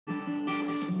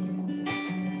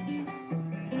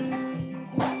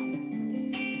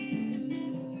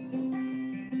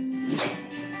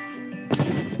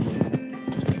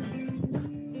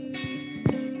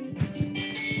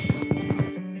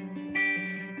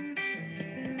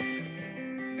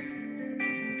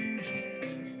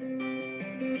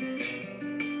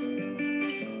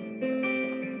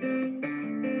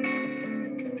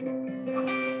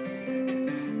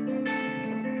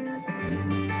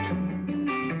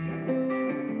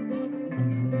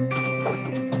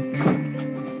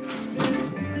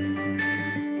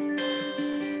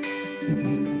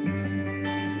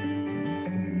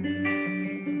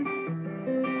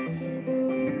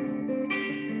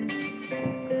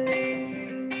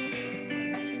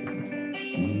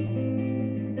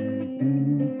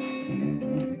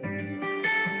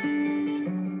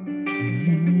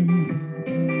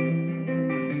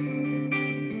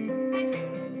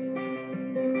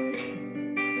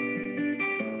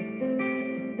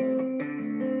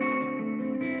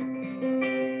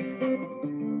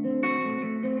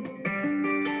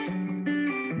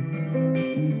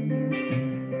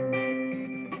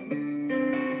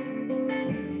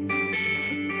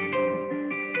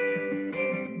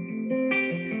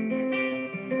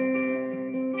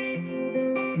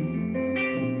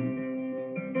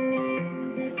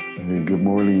Good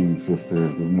morning, sister.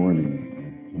 Good morning.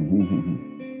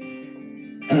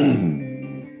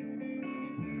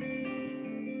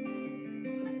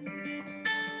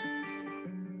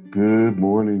 Good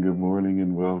morning,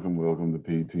 and welcome to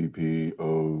PTPOG,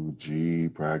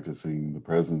 practicing the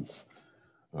presence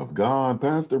of God.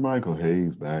 Pastor Michael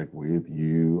Hayes back with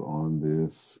you on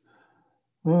this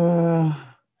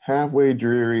halfway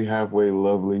dreary, halfway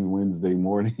lovely Wednesday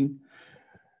morning.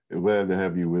 Glad to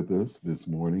have you with us this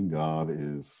morning. God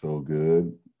is so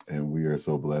good, and we are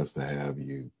so blessed to have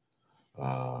you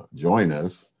join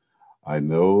us. I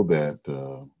know that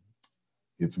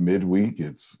it's midweek.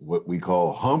 It's what we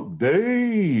call hump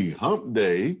day.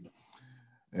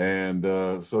 And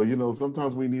so,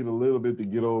 sometimes we need a little bit to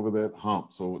get over that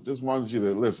hump. So just wanted you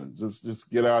to listen,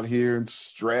 just get out here and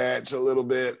stretch a little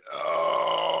bit.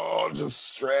 Oh,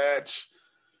 just stretch.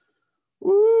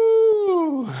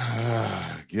 Woo!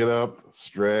 Get up,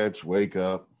 stretch, wake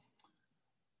up,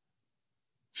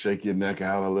 shake your neck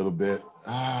out a little bit.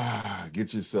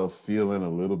 Get yourself feeling a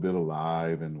little bit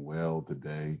alive and well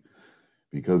today,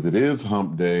 because it is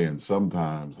hump day, and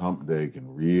sometimes hump day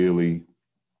can really,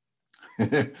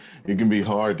 it can be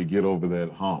hard to get over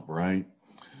that hump, right?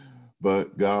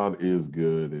 But God is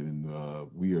good, and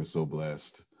we are so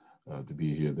blessed to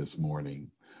be here this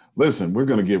morning. Listen, we're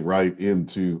going to get right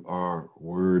into our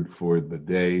word for the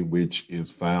day, which is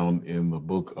found in the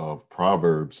book of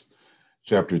Proverbs,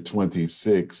 chapter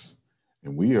 26.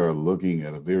 And we are looking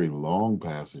at a very long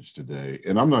passage today.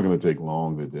 And I'm not going to take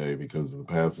long today because the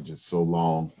passage is so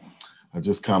long. I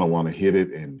just kind of want to hit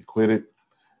it and quit it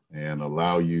and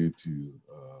allow you to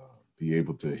be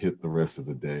able to hit the rest of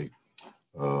the day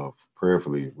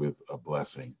prayerfully with a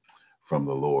blessing from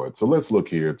the Lord. So let's look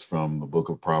here. It's from the book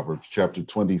of Proverbs, chapter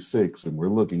 26, and we're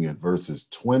looking at verses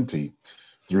 20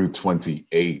 through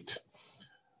 28.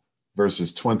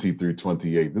 Verses 20 through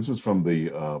 28. This is from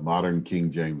the modern King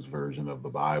James Version of the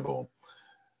Bible.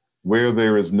 Where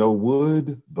there is no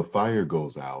wood, the fire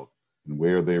goes out, and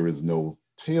where there is no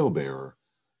talebearer,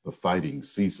 the fighting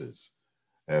ceases.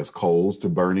 As coals to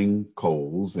burning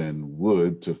coals and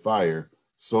wood to fire,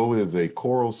 so is a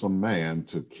quarrelsome man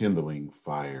to kindling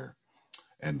fire.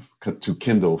 And to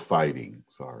kindle fighting,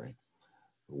 The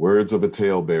words of a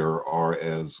talebearer are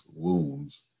as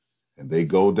wounds, and they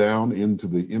go down into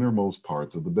the innermost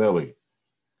parts of the belly.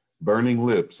 Burning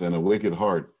lips and a wicked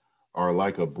heart are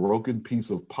like a broken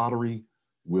piece of pottery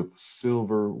with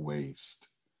silver waste.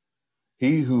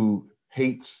 He who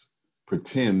hates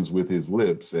pretends with his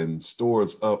lips and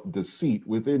stores up deceit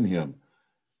within him.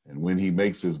 And when he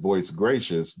makes his voice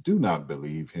gracious, do not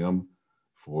believe him,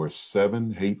 for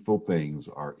 7 hateful things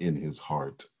are in his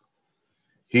heart.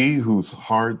 He whose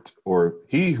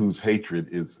hatred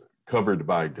is covered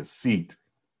by deceit,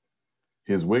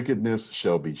 his wickedness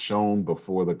shall be shown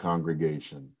before the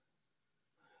congregation.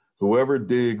 Whoever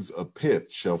digs a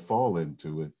pit shall fall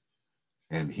into it,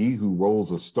 and he who rolls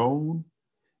a stone,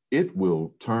 it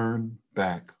will turn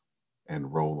back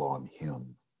and roll on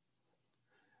him.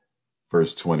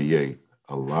 Verse 28,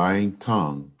 a lying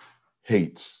tongue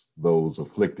hates those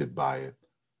afflicted by it,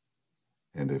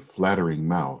 and a flattering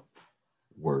mouth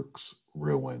works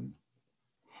ruin.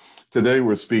 Today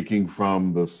we're speaking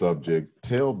from the subject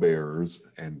talebearers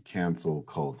and cancel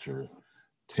culture.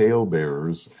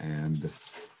 Talebearers and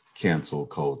cancel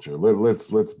culture.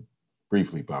 Let's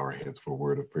briefly bow our heads for a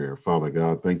word of prayer. Father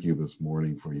God, thank you this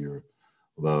morning for your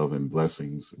love and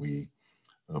blessings. We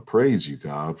praise you,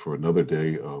 God, for another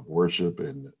day of worship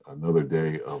and another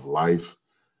day of life,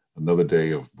 another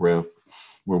day of breath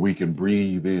where we can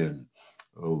breathe in,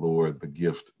 oh Lord, the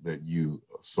gift that you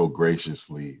so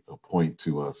graciously appoint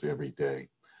to us every day.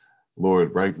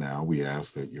 Lord, right now we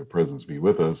ask that your presence be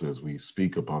with us as we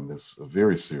speak upon this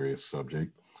very serious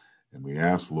subject. And we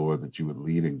ask, Lord, that you would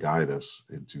lead and guide us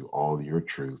into all your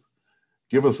truth.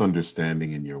 Give us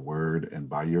understanding in your word and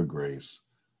by your grace.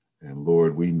 And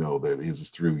Lord, we know that it is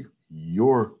through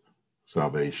your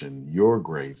salvation, your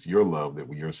grace, your love that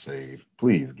we are saved.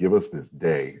 Please give us this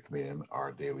day, then,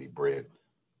 our daily bread. In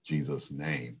Jesus'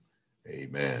 name,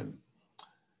 amen.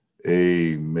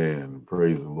 Amen.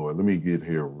 Praise the Lord. Let me get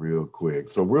here real quick.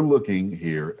 So we're looking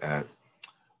here at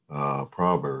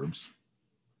Proverbs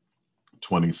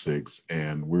 26,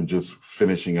 and we're just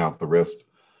finishing out the rest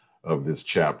of this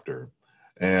chapter.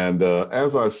 And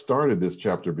as I started this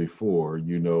chapter before,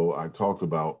 I talked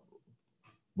about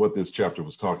what this chapter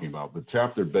was talking about. The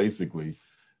chapter basically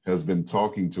has been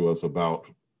talking to us about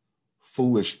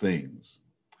foolish things,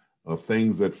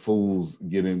 things that fools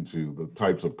get into, the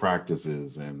types of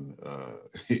practices and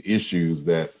issues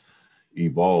that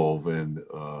evolve and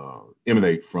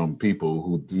emanate from people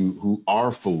who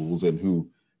are fools and who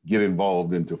get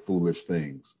involved into foolish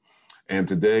things. And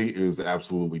today is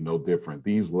absolutely no different.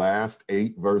 These last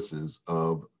 8 verses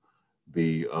of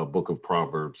the book of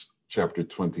Proverbs, chapter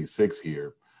 26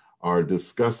 here, are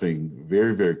discussing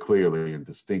very, very clearly and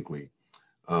distinctly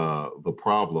the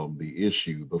problem, the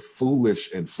issue, the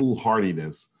foolish and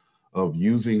foolhardiness of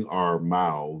using our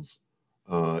mouths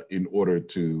in order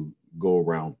to go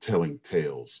around telling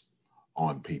tales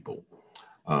on people.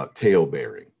 Tale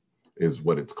bearing is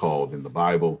what it's called in the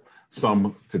Bible.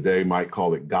 Some today might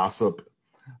call it gossip.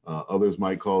 Others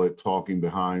might call it talking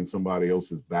behind somebody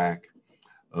else's back.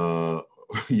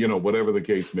 Whatever the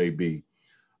case may be.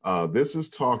 This is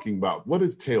talking about, what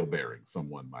is tale bearing,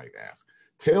 someone might ask.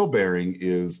 Tale bearing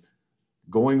is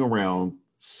going around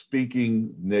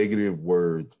speaking negative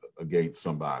words against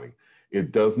somebody.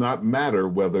 It does not matter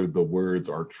whether the words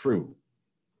are true.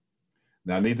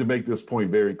 Now, I need to make this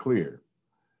point very clear.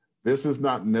 This is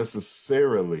not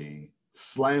necessarily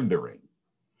slandering,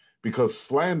 because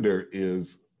slander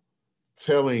is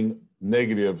telling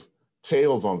negative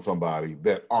tales on somebody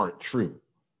that aren't true.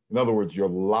 In other words, you're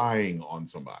lying on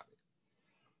somebody.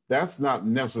 That's not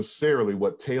necessarily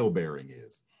what tale bearing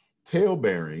is. Tale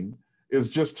bearing is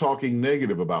just talking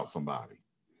negative about somebody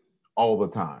all the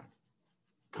time,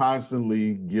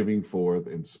 constantly giving forth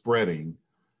and spreading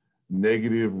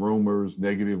negative rumors,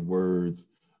 negative words.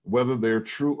 Whether they're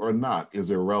true or not is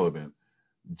irrelevant.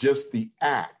 Just the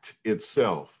act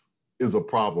itself is a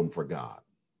problem for God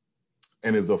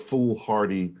and is a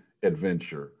foolhardy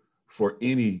adventure for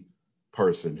any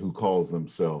person who calls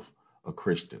themselves a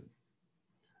Christian.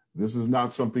 This is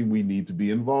not something we need to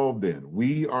be involved in.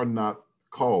 We are not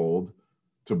called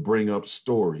to bring up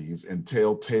stories and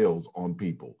tell tales on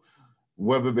people.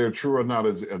 Whether they're true or not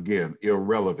is, again,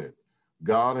 irrelevant.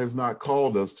 God has not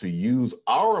called us to use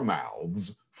our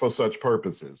mouths for such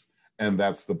purposes. And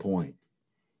that's the point.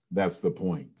 That's the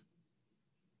point.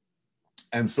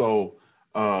 And so,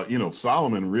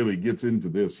 Solomon really gets into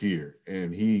this here.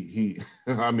 And he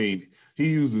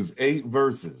uses 8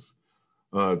 verses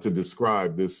to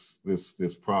describe this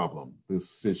problem, this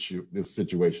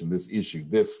situation, this issue,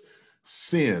 this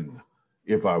sin,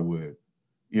 if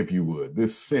you would,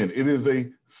 this sin. It is a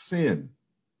sin.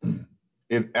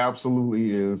 It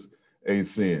absolutely is a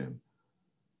sin.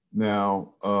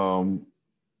 Now,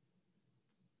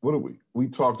 what we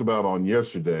talked about on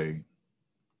yesterday,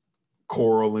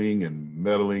 quarreling and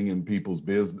meddling in people's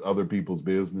business, other people's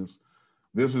business.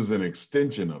 This is an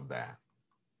extension of that.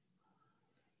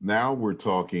 Now we're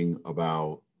talking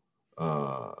about,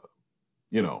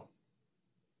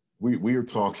 we are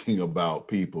talking about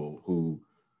people who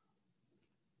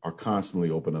are constantly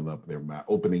opening up their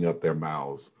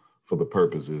mouths for the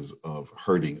purposes of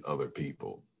hurting other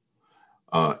people.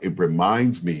 It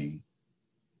reminds me,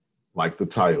 like the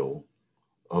title,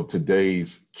 of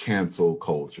today's cancel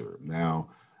culture. Now,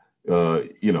 I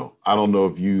don't know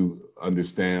if you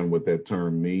understand what that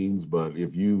term means, but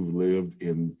if you've lived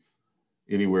in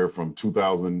anywhere from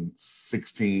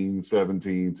 2016,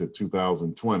 17 to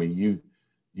 2020,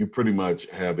 you pretty much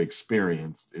have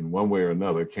experienced in one way or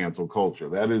another cancel culture.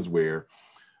 That is where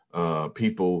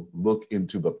people look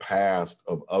into the past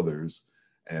of others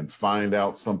and find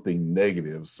out something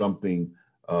negative, something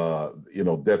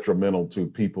detrimental to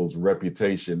people's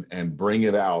reputation, and bring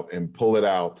it out and pull it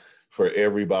out for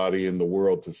everybody in the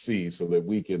world to see, so that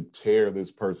we can tear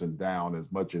this person down as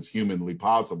much as humanly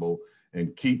possible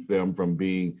and keep them from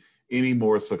being any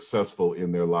more successful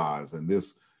in their lives. And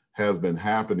this has been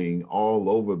happening all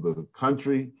over the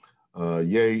country,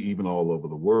 even all over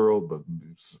the world, but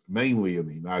mainly in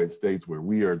the United States, where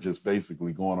we are just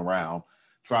basically going around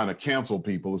trying to cancel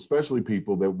people, especially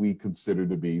people that we consider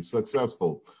to be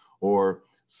successful or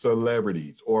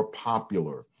celebrities or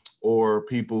popular or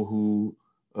people who,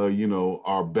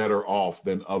 are better off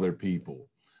than other people,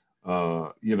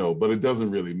 but it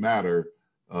doesn't really matter.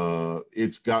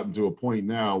 It's gotten to a point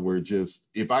now where just,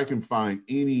 if I can find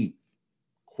any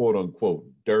quote unquote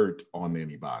dirt on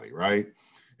anybody, right?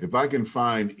 If I can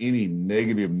find any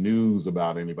negative news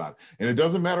about anybody, and it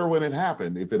doesn't matter when it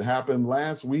happened, if it happened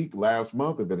last week, last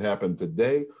month, if it happened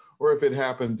today, or if it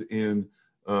happened in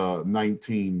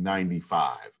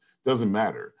 1995, doesn't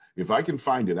matter. If I can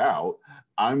find it out,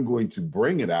 I'm going to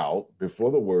bring it out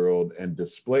before the world and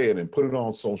display it and put it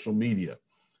on social media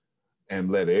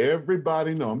and let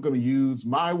everybody know. I'm going to use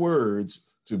my words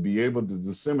to be able to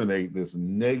disseminate this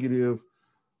negative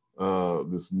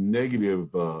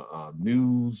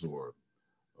news or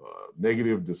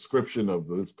negative description of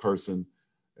this person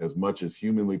as much as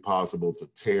humanly possible to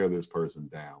tear this person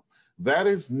down. That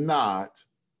is not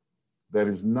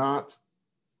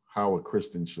how a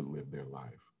Christian should live their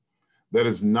life. That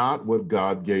is not what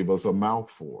God gave us a mouth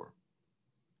for.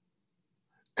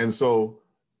 And so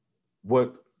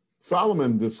what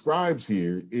Solomon describes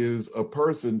here is a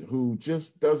person who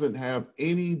just doesn't have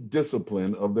any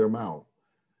discipline of their mouth,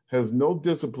 has no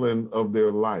discipline of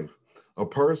their life. A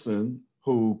person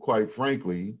who, quite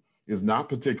frankly, is not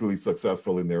particularly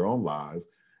successful in their own lives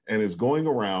and is going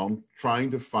around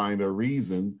trying to find a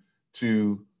reason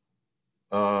to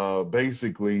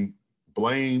basically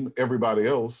blame everybody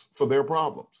else for their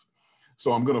problems.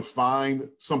 So I'm going to find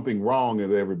something wrong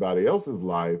in everybody else's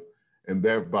life and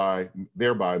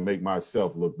thereby make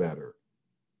myself look better.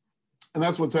 And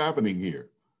that's what's happening here.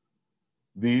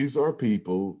 These are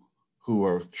people who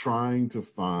are trying to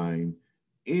find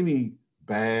any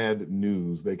bad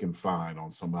news they can find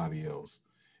on somebody else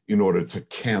in order to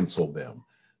cancel them,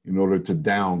 in order to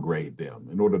downgrade them,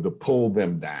 in order to pull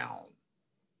them down.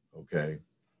 Okay?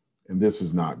 And this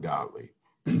is not godly.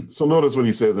 So notice what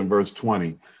he says in verse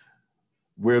 20,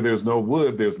 where there's no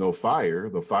wood, there's no fire.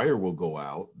 The fire will go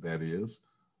out, that is.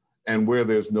 And where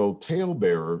there's no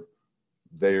talebearer,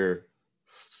 their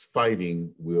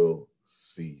fighting will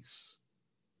cease.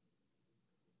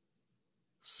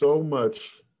 So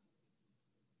much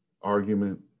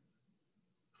argument,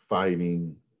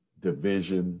 fighting,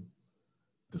 division,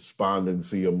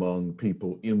 despondency among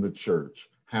people in the church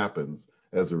happens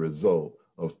as a result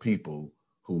of people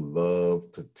who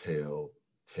love to tell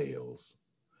tales,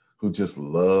 who just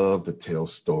love to tell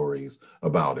stories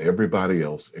about everybody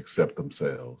else except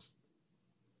themselves.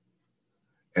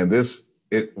 And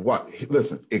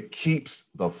it keeps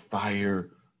the fire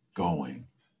going.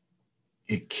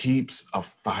 It keeps a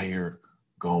fire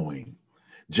going.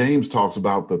 James talks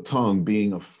about the tongue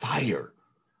being a fire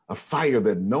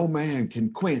that no man can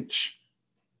quench.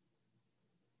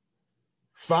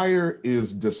 Fire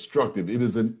is destructive. It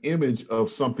is an image of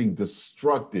something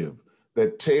destructive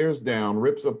that tears down,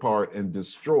 rips apart, and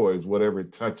destroys whatever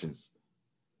it touches.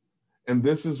 And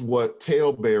this is what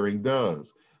talebearing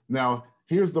does. Now,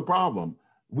 here's the problem.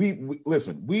 We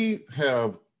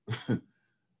have,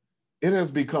 it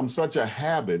has become such a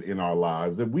habit in our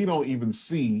lives that we don't even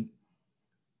see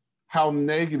how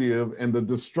negative and the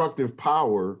destructive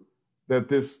power that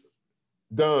this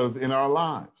does in our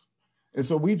lives. And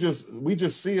so we just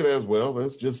see it as, well,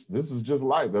 this is just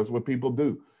life. That's what people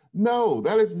do. No,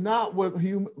 that is not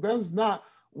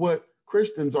what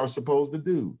Christians are supposed to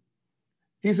do.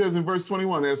 He says in verse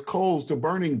 21, as coals to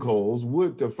burning coals,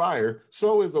 wood to fire,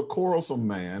 so is a quarrelsome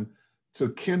man to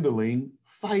kindling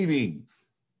fighting.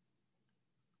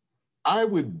 I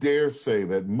would dare say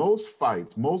that most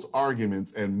fights, most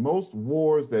arguments, and most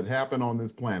wars that happen on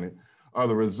this planet are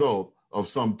the result of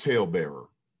some talebearer.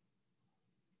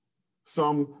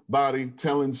 Somebody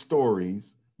telling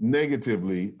stories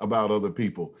negatively about other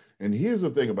people. And here's the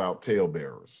thing about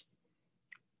talebearers.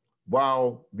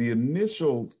 While the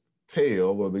initial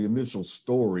tale or the initial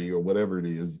story or whatever it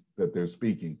is that they're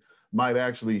speaking might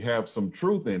actually have some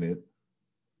truth in it,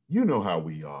 you know how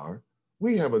we are.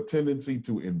 We have a tendency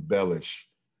to embellish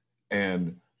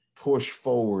and push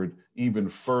forward even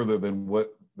further than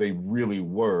what they really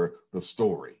were, the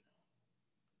story,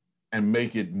 and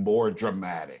make it more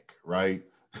dramatic, right?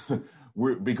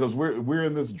 Because we're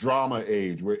in this drama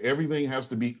age where everything has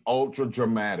to be ultra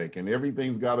dramatic and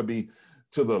everything's got to be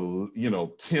to the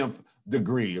 10th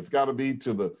degree. It's got to be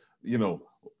to the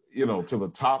to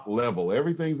the top level.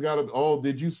 Everything's got to. Oh,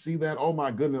 did you see that? Oh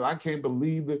my goodness, I can't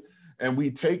believe it. And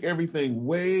we take everything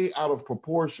way out of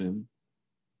proportion,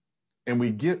 and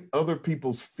we get other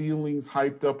people's feelings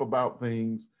hyped up about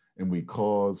things, and we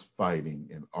cause fighting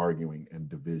and arguing and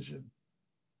division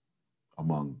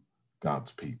among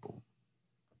God's people,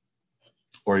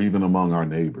 or even among our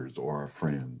neighbors or our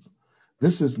friends.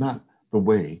 This is not the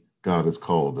way God has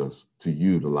called us to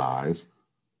utilize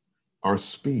our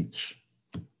speech.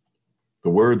 The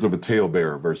words of a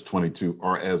talebearer, verse 22,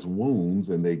 are as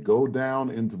wounds, and they go down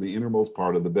into the innermost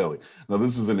part of the belly. Now,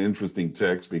 this is an interesting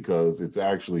text because it's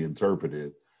actually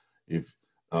interpreted,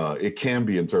 it can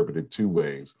be interpreted two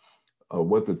ways.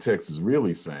 What the text is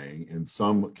really saying in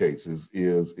some cases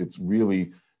is it's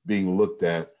really being looked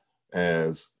at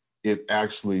as it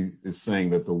actually is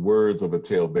saying that the words of a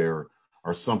talebearer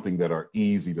are something that are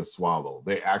easy to swallow.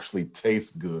 They actually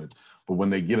taste good, but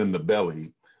when they get in the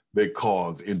belly, they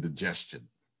cause indigestion,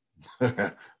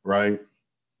 right?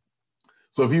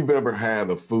 So if you've ever had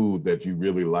a food that you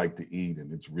really like to eat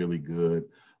and it's really good,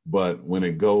 but when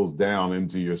it goes down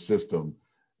into your system,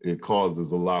 it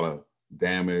causes a lot of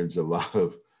damage, a lot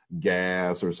of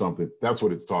gas or something. That's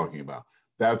what it's talking about.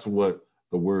 That's what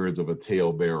the words of a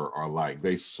talebearer are like.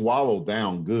 They swallow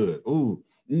down good. Ooh,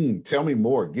 Tell me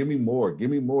more. Give me more. Give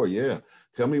me more. Yeah.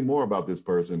 Tell me more about this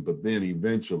person. But then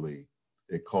eventually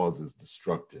it causes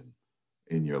destruction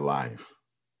in your life.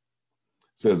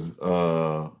 It says,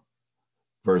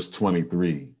 verse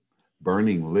 23,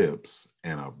 burning lips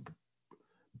and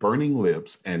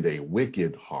a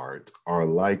wicked heart are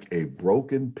like a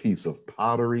broken piece of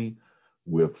pottery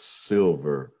with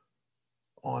silver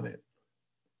on it.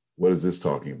 What is this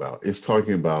talking about? It's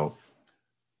talking about,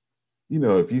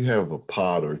 if you have a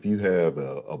pot or if you have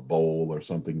a bowl or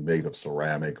something made of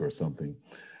ceramic or something,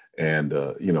 and,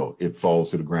 it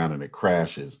falls to the ground and it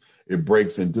crashes, it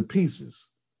breaks into pieces.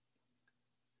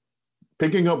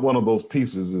 Picking up one of those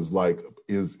pieces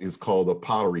is called a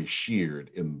pottery sheared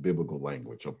in biblical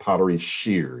language, a pottery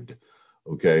sheared,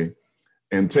 okay?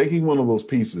 And taking one of those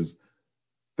pieces,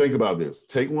 think about this,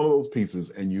 take one of those pieces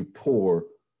and you pour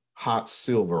hot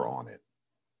silver on it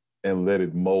and let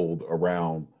it mold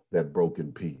around that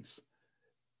broken piece.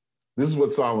 This is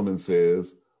what Solomon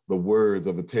says the words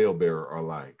of a talebearer are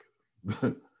like.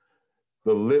 The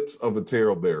lips of a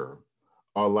talebearer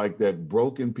are like that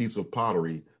broken piece of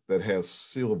pottery that has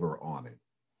silver on it.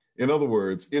 In other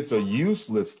words, it's a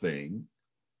useless thing.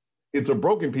 It's a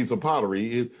broken piece of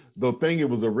pottery. The thing it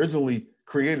was originally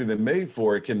created and made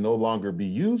for, it can no longer be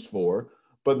used for,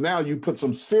 but now you put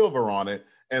some silver on it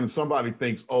and somebody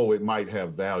thinks, oh, it might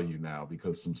have value now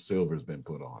because some silver's been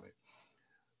put on it.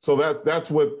 So that's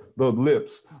what the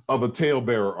lips of a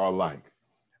talebearer are like.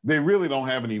 They really don't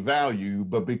have any value,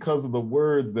 but because of the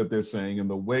words that they're saying and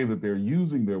the way that they're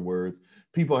using their words,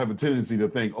 people have a tendency to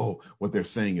think, oh, what they're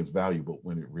saying is valuable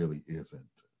when it really isn't.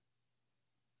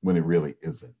 When it really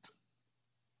isn't.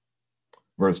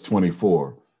 Verse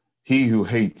 24, he who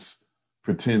hates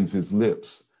pretends with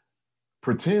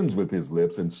his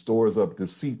lips and stores up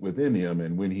deceit within him.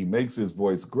 And when he makes his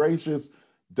voice gracious,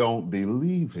 don't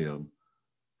believe him,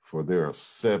 for there are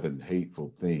 7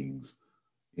 hateful things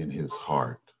in his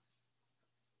heart.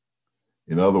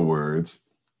 In other words,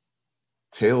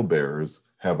 talebearers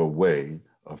have a way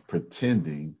of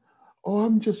pretending, oh,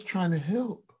 I'm just trying to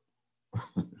help.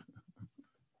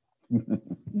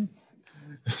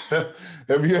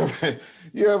 Have you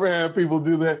ever had people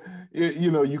do that?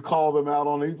 You call them out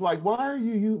on it. It's like, why are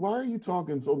you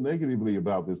talking so negatively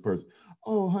about this person?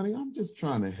 Oh, honey, I'm just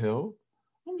trying to help.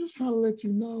 I'm just trying to let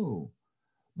you know.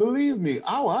 Believe me,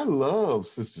 I love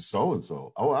sister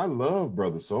so-and-so. Oh, I love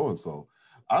brother so-and-so.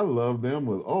 I love them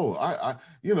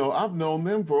I've known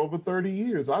them for over 30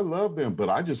 years. I love them, but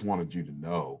I just wanted you to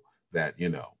know that,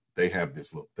 they have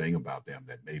this little thing about them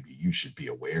that maybe you should be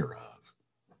aware of.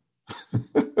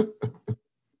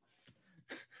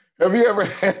 Have you ever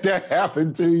had that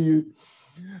happen to you?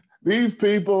 These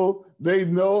people, they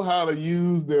know how to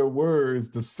use their words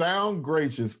to sound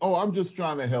gracious. Oh, I'm just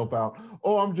trying to help out.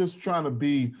 Oh, I'm just trying to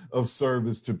be of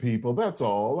service to people. That's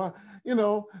all.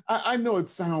 I know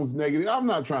it sounds negative. I'm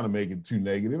not trying to make it too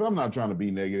negative. I'm not trying to be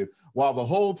negative. While the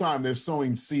whole time they're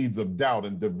sowing seeds of doubt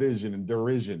and division and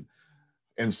derision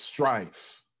and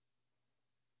strife.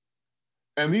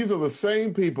 And these are the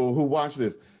same people who, watch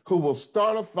this, who will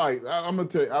start a fight. I'm going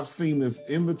to tell you, I've seen this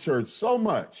in the church so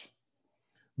much.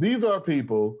 These are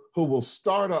people who will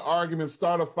start an argument,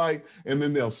 start a fight, and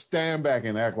then they'll stand back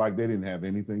and act like they didn't have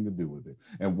anything to do with it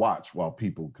and watch while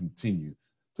people continue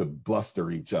to bluster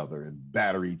each other and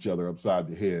batter each other upside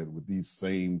the head with these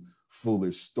same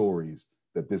foolish stories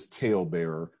that this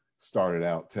talebearer started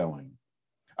out telling.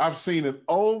 I've seen it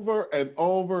over and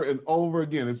over and over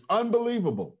again. It's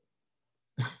unbelievable.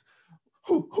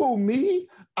 Who, me?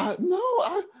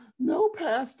 No,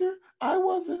 Pastor, I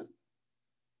wasn't.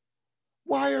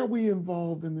 Why are we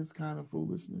involved in this kind of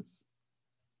foolishness?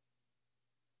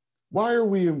 Why are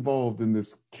we involved in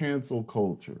this cancel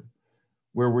culture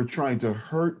where we're trying to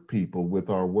hurt people with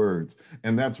our words?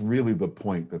 And that's really the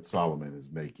point that Solomon is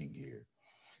making here,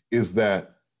 is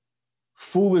that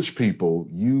foolish people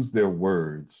use their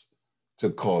words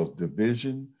to cause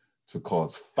division, to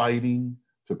cause fighting,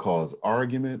 to cause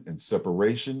argument and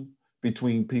separation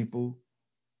between people,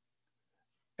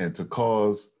 and to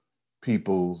cause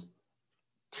people's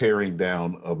tearing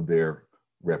down of their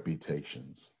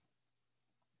reputations.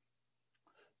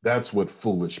 That's what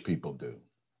foolish people do.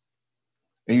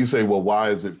 And you say, well, why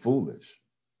is it foolish?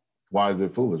 Why is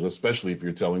it foolish? Especially if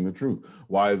you're telling the truth.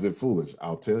 Why is it foolish?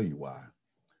 I'll tell you why.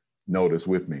 Notice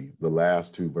with me the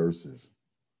last 2 verses.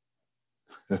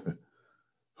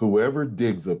 Whoever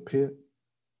digs a pit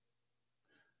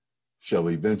shall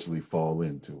eventually fall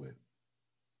into it.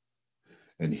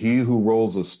 And he who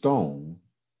rolls a stone,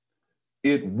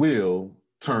 it will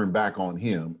turn back on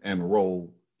him and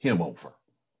roll him over.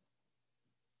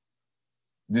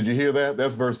 Did you hear that?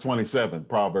 That's verse 27,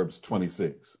 Proverbs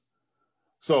 26.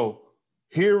 So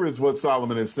here is what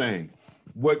Solomon is saying.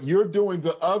 What you're doing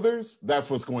to others, that's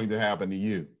what's going to happen to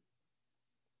you.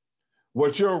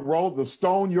 The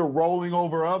stone you're rolling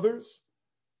over others,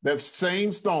 that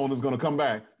same stone is going to come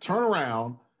back, turn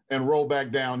around and roll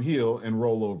back downhill and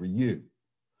roll over you.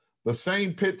 The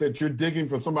same pit that you're digging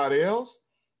for somebody else,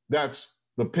 that's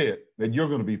the pit that you're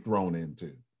going to be thrown into.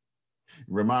 It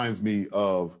reminds me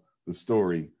of the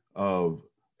story of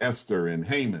Esther and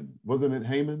Haman. Wasn't it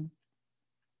Haman?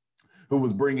 Who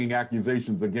was bringing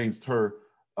accusations against her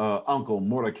uncle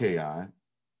Mordecai,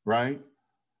 right?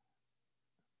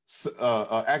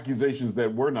 Accusations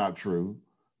that were not true,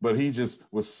 but he just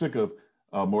was sick of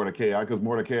Mordecai because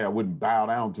Mordecai wouldn't bow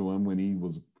down to him when he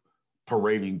was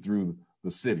parading through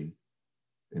the city.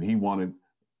 And he wanted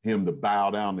him to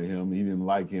bow down to him. He didn't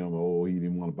like him. Oh, he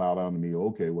didn't want to bow down to me.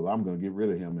 Okay, well, I'm going to get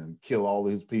rid of him and kill all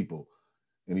his people.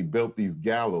 And he built these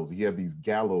gallows. He had these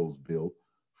gallows built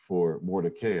for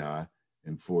Mordecai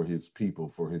and for his people,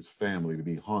 for his family to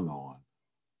be hung on,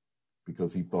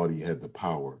 because he thought he had the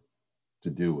power to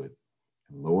do it.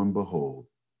 And lo and behold,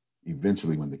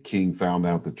 eventually when the king found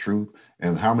out the truth,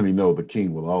 and how many know the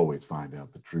king will always find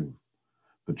out the truth?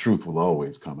 The truth will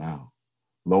always come out.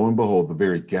 Lo and behold, the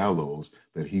very gallows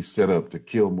that he set up to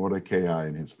kill Mordecai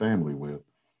and his family with,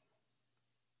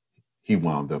 he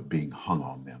wound up being hung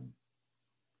on them.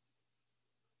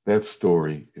 That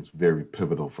story is very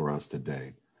pivotal for us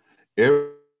today. Every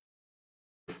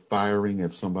firing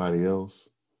at somebody else,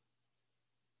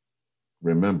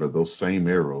 remember those same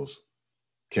arrows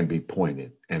can be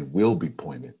pointed and will be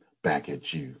pointed back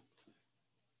at you.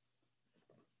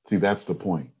 See, that's the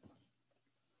point.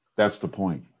 That's the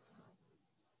point.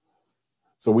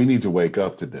 So we need to wake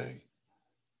up today,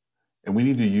 and we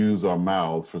need to use our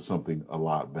mouths for something a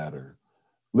lot better.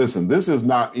 Listen, this is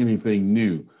not anything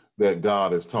new that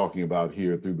God is talking about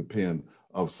here through the pen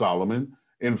of Solomon.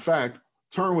 In fact,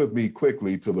 turn with me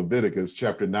quickly to Leviticus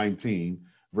chapter 19,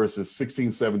 verses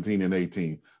 16, 17, and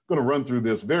 18. I'm going to run through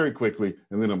this very quickly,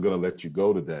 and then I'm going to let you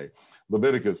go today.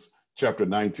 Leviticus chapter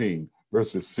 19,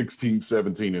 verses 16,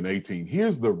 17, and 18.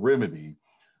 Here's the remedy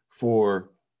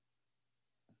for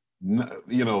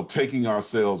taking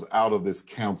ourselves out of this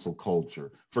cancel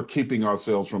culture, for keeping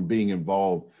ourselves from being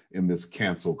involved in this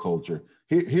cancel culture.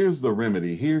 Here's the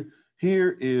remedy.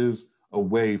 Here is a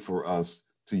way for us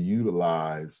to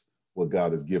utilize what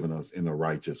God has given us in a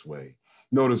righteous way.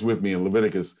 Notice with me in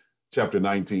Leviticus chapter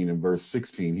 19 and verse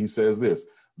 16, he says this: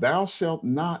 "Thou shalt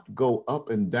not go up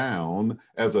and down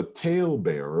as a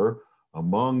talebearer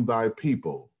among thy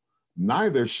people,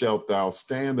 neither shalt thou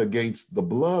stand against the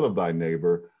blood of thy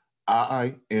neighbor.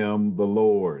 I am the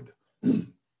Lord."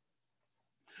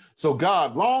 So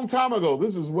God, long time ago,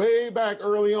 this is way back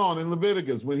early on in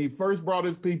Leviticus, when he first brought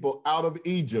his people out of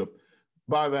Egypt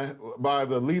by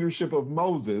the leadership of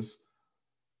Moses,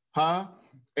 and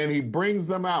he brings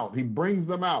them out. He brings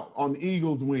them out on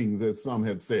eagle's wings, as some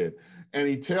had said. And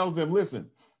he tells them, listen,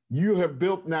 you're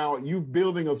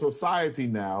building a society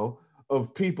now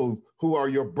of people who are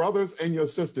your brothers and your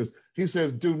sisters. He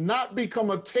says, do not become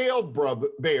a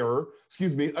bearer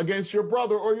against your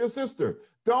brother or your sister.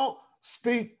 Don't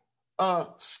speak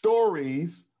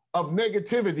stories of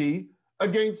negativity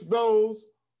against those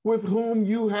with whom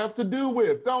you have to do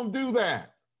with. Don't do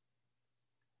that.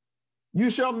 You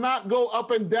shall not go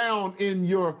up and down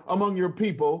among your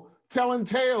people telling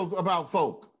tales about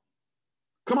folk.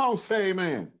 Come on, say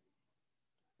amen.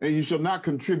 And you shall not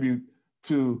contribute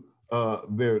to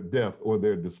their death or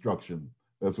their destruction.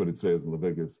 That's what it says in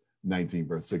Leviticus 19,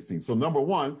 verse 16. So number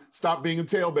one, stop being a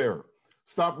talebearer.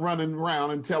 Stop running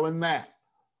around and telling that.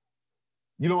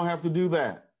 You don't have to do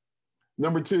that.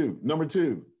 Number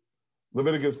two,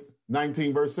 Leviticus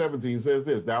 19, verse 17 says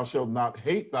this: "Thou shalt not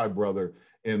hate thy brother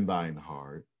in thine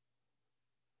heart,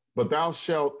 but thou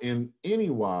shalt in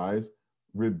any wise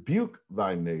rebuke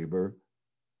thy neighbor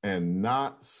and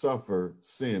not suffer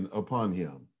sin upon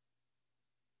him."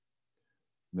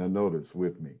 Now notice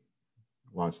with me,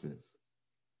 watch this.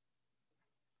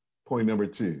 Point number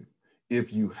two,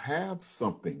 if you have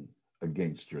something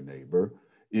against your neighbor,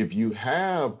 if you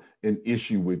have an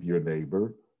issue with your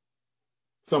neighbor,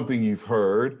 something you've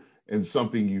heard and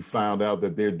something you found out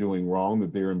that they're doing wrong,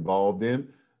 that they're involved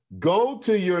in, go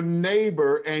to your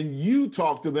neighbor and you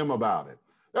talk to them about it.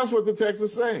 That's what the text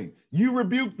is saying. You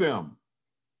rebuke them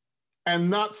and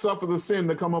not suffer the sin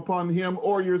to come upon him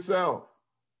or yourself.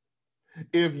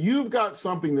 If you've got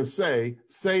something to say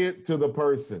it to the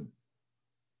person.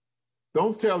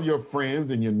 Don't tell your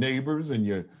friends and your neighbors and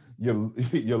your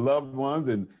your loved ones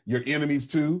and your enemies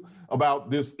too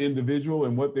about this individual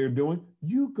and what they're doing,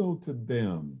 you go to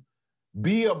them.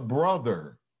 Be a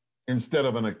brother instead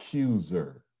of an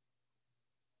accuser.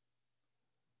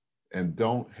 And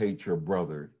don't hate your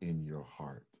brother in your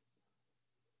heart.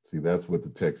 See, that's what the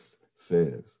text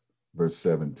says, verse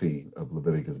 17 of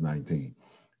Leviticus 19.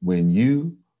 When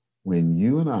you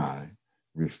and I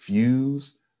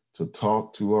refuse to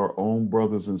talk to our own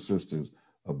brothers and sisters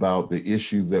about the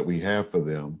issues that we have for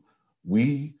them,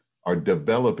 we are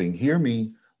developing, hear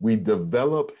me, we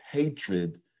develop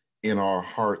hatred in our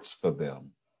hearts for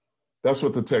them. That's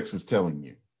what the text is telling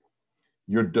you.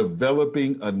 You're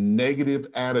developing a negative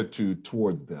attitude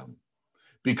towards them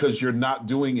because you're not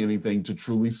doing anything to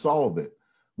truly solve it.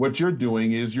 What you're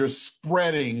doing is you're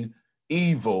spreading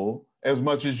evil as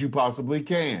much as you possibly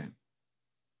can.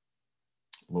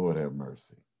 Lord have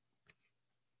mercy.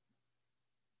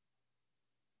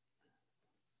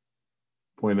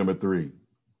 Point number 3,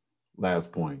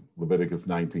 last point, Leviticus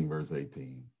 19, verse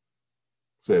 18,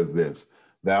 says this: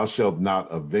 thou shalt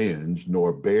not avenge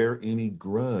nor bear any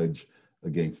grudge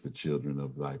against the children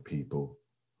of thy people,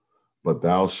 but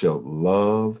thou shalt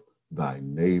love thy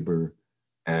neighbor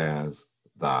as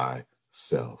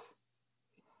thyself.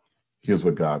 Here's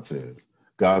what God says.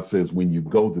 God says, when you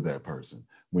go to that person,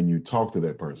 when you talk to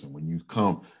that person, when you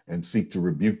come and seek to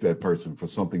rebuke that person for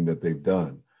something that they've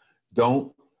done,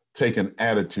 don't take an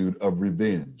attitude of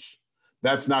revenge.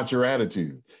 That's not your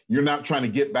attitude. You're not trying to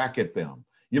get back at them.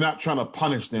 You're not trying to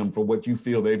punish them for what you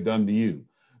feel they've done to you.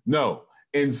 No,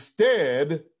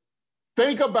 instead,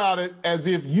 think about it as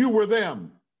if you were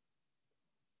them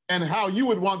and how you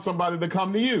would want somebody to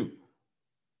come to you.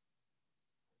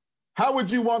 How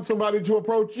would you want somebody to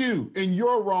approach you in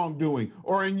your wrongdoing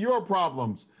or in your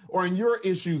problems or in your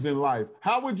issues in life?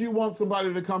 How would you want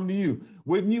somebody to come to you?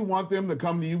 Wouldn't you want them to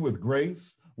come to you with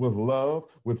grace, with love,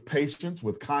 with patience,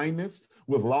 with kindness,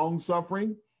 with long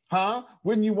suffering? Huh?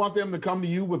 Wouldn't you want them to come to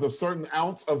you with a certain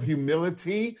ounce of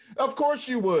humility? Of course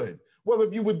you would. Well,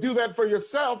 if you would do that for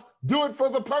yourself, do it for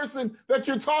the person that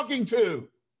you're talking to.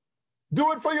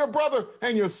 Do it for your brother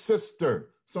and your sister.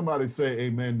 Somebody say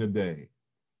amen today.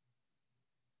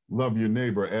 Love your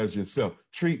neighbor as yourself.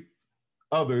 Treat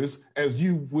others as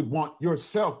you would want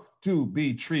yourself to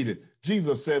be treated.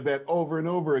 Jesus said that over and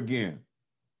over again.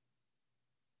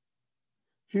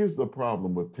 Here's the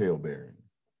problem with talebearing.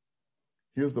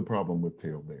 Here's the problem with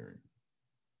talebearing.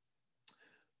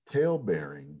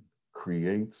 Talebearing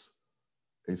creates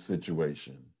a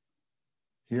situation,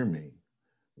 hear me,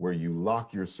 where you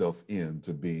lock yourself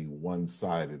into being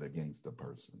one-sided against a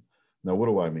person. Now, what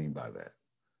do I mean by that?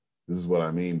 This is what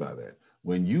I mean by that.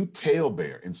 When you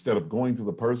talebear, instead of going to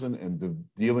the person and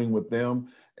dealing with them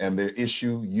and their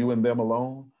issue, you and them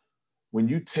alone, when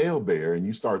you talebear and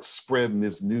you start spreading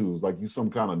this news like you some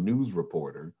kind of news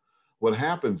reporter, what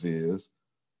happens is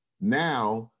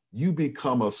now you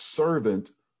become a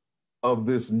servant of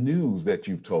this news that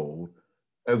you've told,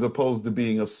 as opposed to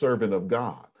being a servant of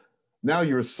God. Now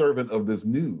you're a servant of this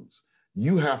news.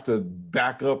 You have to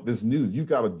back up this news. You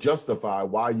got to justify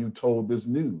why you told this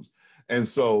news. And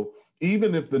so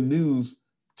even if the news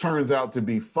turns out to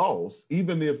be false,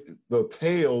 even if the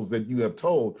tales that you have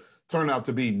told turn out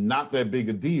to be not that big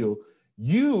a deal,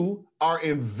 you are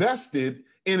invested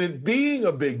in it being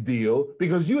a big deal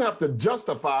because you have to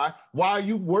justify why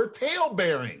you were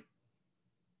talebearing.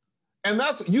 And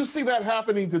you see that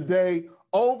happening today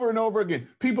over and over again.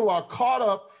 People are caught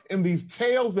up in these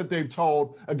tales that they've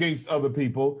told against other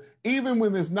people, even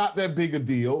when it's not that big a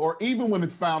deal, or even when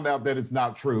it's found out that it's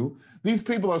not true. These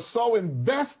people are so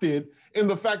invested in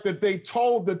the fact that they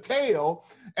told the tale,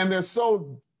 and they're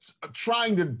so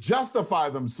trying to justify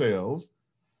themselves.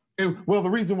 And, well, the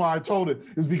reason why I told it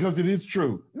is because it is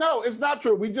true. No, it's not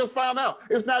true. We just found out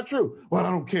it's not true. Well,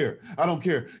 I don't care. I don't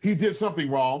care. He did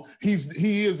something wrong. He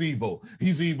is evil.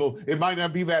 He's evil. It might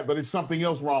not be that, but it's something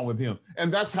else wrong with him.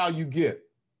 And that's how you get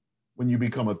when you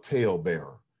become a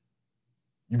talebearer.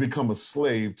 You become a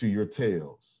slave to your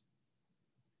tales.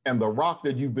 And the rock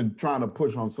that you've been trying to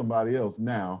push on somebody else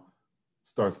now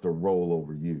starts to roll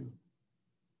over you.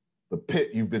 The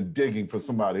pit you've been digging for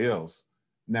somebody else,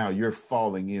 now you're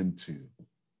falling into.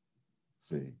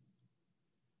 See,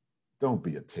 don't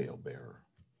be a talebearer.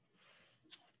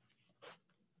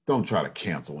 Don't try to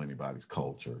cancel anybody's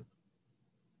culture.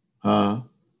 Huh?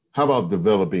 How about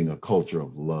developing a culture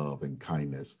of love and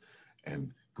kindness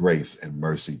and grace and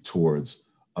mercy towards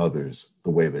others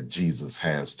the way that Jesus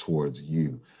has towards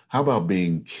you? How about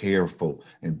being careful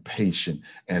and patient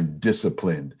and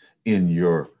disciplined in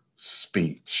your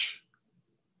speech?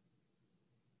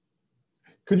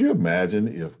 Could you imagine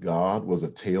if God was a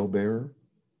talebearer?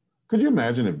 Could you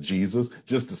imagine if Jesus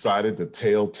just decided to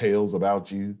tell tales about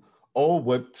you? Oh,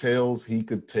 what tales he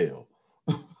could tell.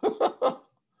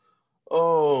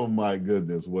 Oh my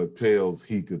goodness, what tales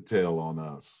he could tell on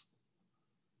us.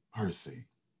 Mercy.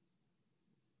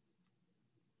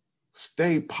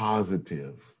 Stay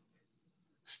positive.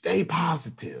 Stay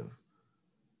positive.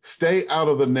 Stay out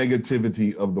of the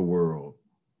negativity of the world.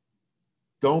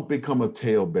 Don't become a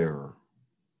talebearer.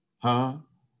 Huh?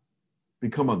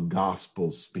 Become a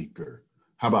gospel speaker.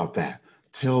 How about that?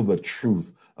 Tell the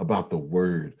truth about the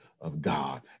word of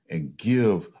God and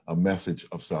give a message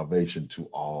of salvation to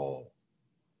all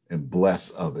and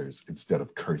bless others instead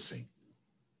of cursing.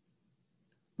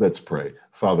 Let's pray.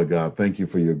 Father God, thank you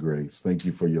for your grace. Thank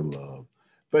you for your love.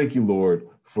 Thank you, Lord,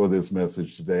 for this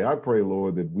message today. I pray,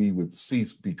 Lord, that we would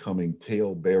cease becoming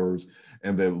tale bearers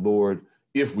and that, Lord,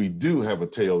 if we do have a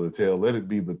tale to tell, let it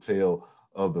be the tale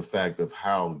of the fact of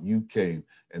how you came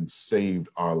and saved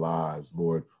our lives,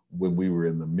 Lord, when we were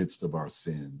in the midst of our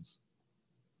sins.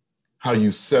 How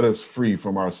you set us free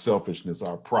from our selfishness,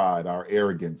 our pride, our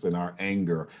arrogance, and our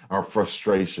anger, our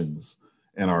frustrations,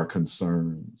 and our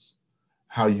concerns.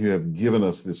 How you have given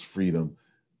us this freedom,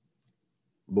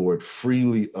 Lord,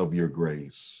 freely of your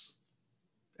grace,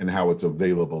 and how it's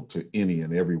available to any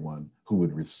and everyone who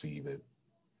would receive it.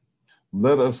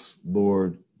 Let us,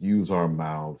 Lord, use our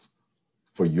mouths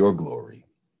for your glory.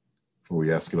 For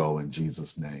we ask it all in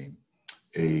Jesus' name.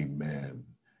 Amen.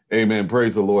 Amen.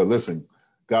 Praise the Lord. Listen,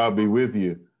 God be with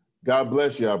you. God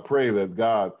bless you. I pray that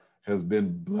God has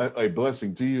been a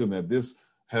blessing to you and that this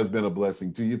has been a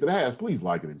blessing to you. If it has, please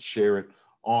like it and share it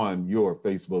on your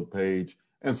Facebook page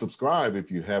and subscribe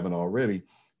if you haven't already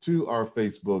to our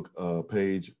Facebook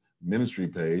page, ministry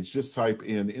page. Just type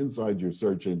in inside your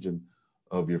search engine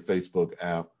of your Facebook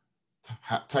app,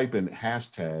 type in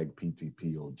hashtag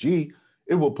PTPOG.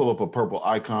 It will pull up a purple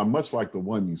icon, much like the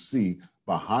one you see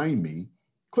behind me.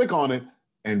 Click on it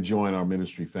and join our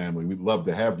ministry family. We'd love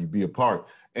to have you be a part.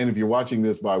 And if you're watching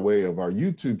this by way of our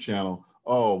YouTube channel,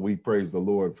 oh, we praise the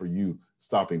Lord for you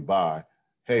stopping by.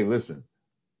 Hey, listen,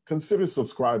 consider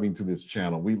subscribing to this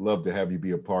channel. We'd love to have you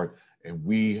be a part. And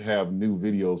we have new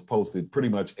videos posted pretty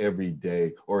much every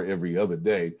day or every other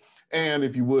day. And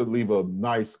if you would leave a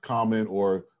nice comment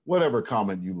or whatever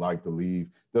comment you like to leave,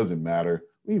 doesn't matter.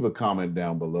 Leave a comment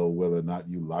down below whether or not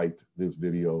you liked this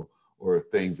video or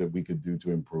things that we could do to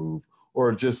improve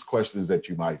or just questions that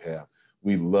you might have.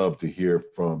 We'd love to hear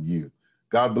from you.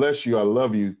 God bless you. I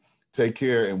love you. Take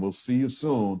care, and we'll see you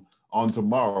soon on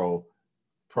tomorrow.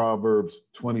 Proverbs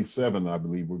 27, I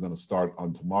believe we're going to start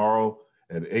on tomorrow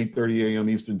at 8:30 a.m.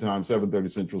 Eastern Time,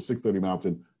 7:30 Central, 6:30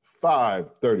 Mountain,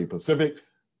 5:30 Pacific.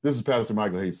 This is Pastor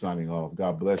Michael Hayes signing off.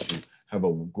 God bless you. Have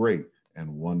a great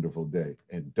and wonderful day.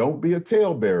 And don't be a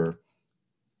talebearer.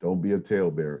 Don't be a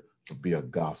talebearer, but be a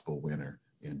gospel winner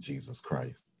in Jesus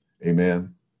Christ.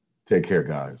 Amen. Take care,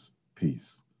 guys.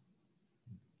 Peace.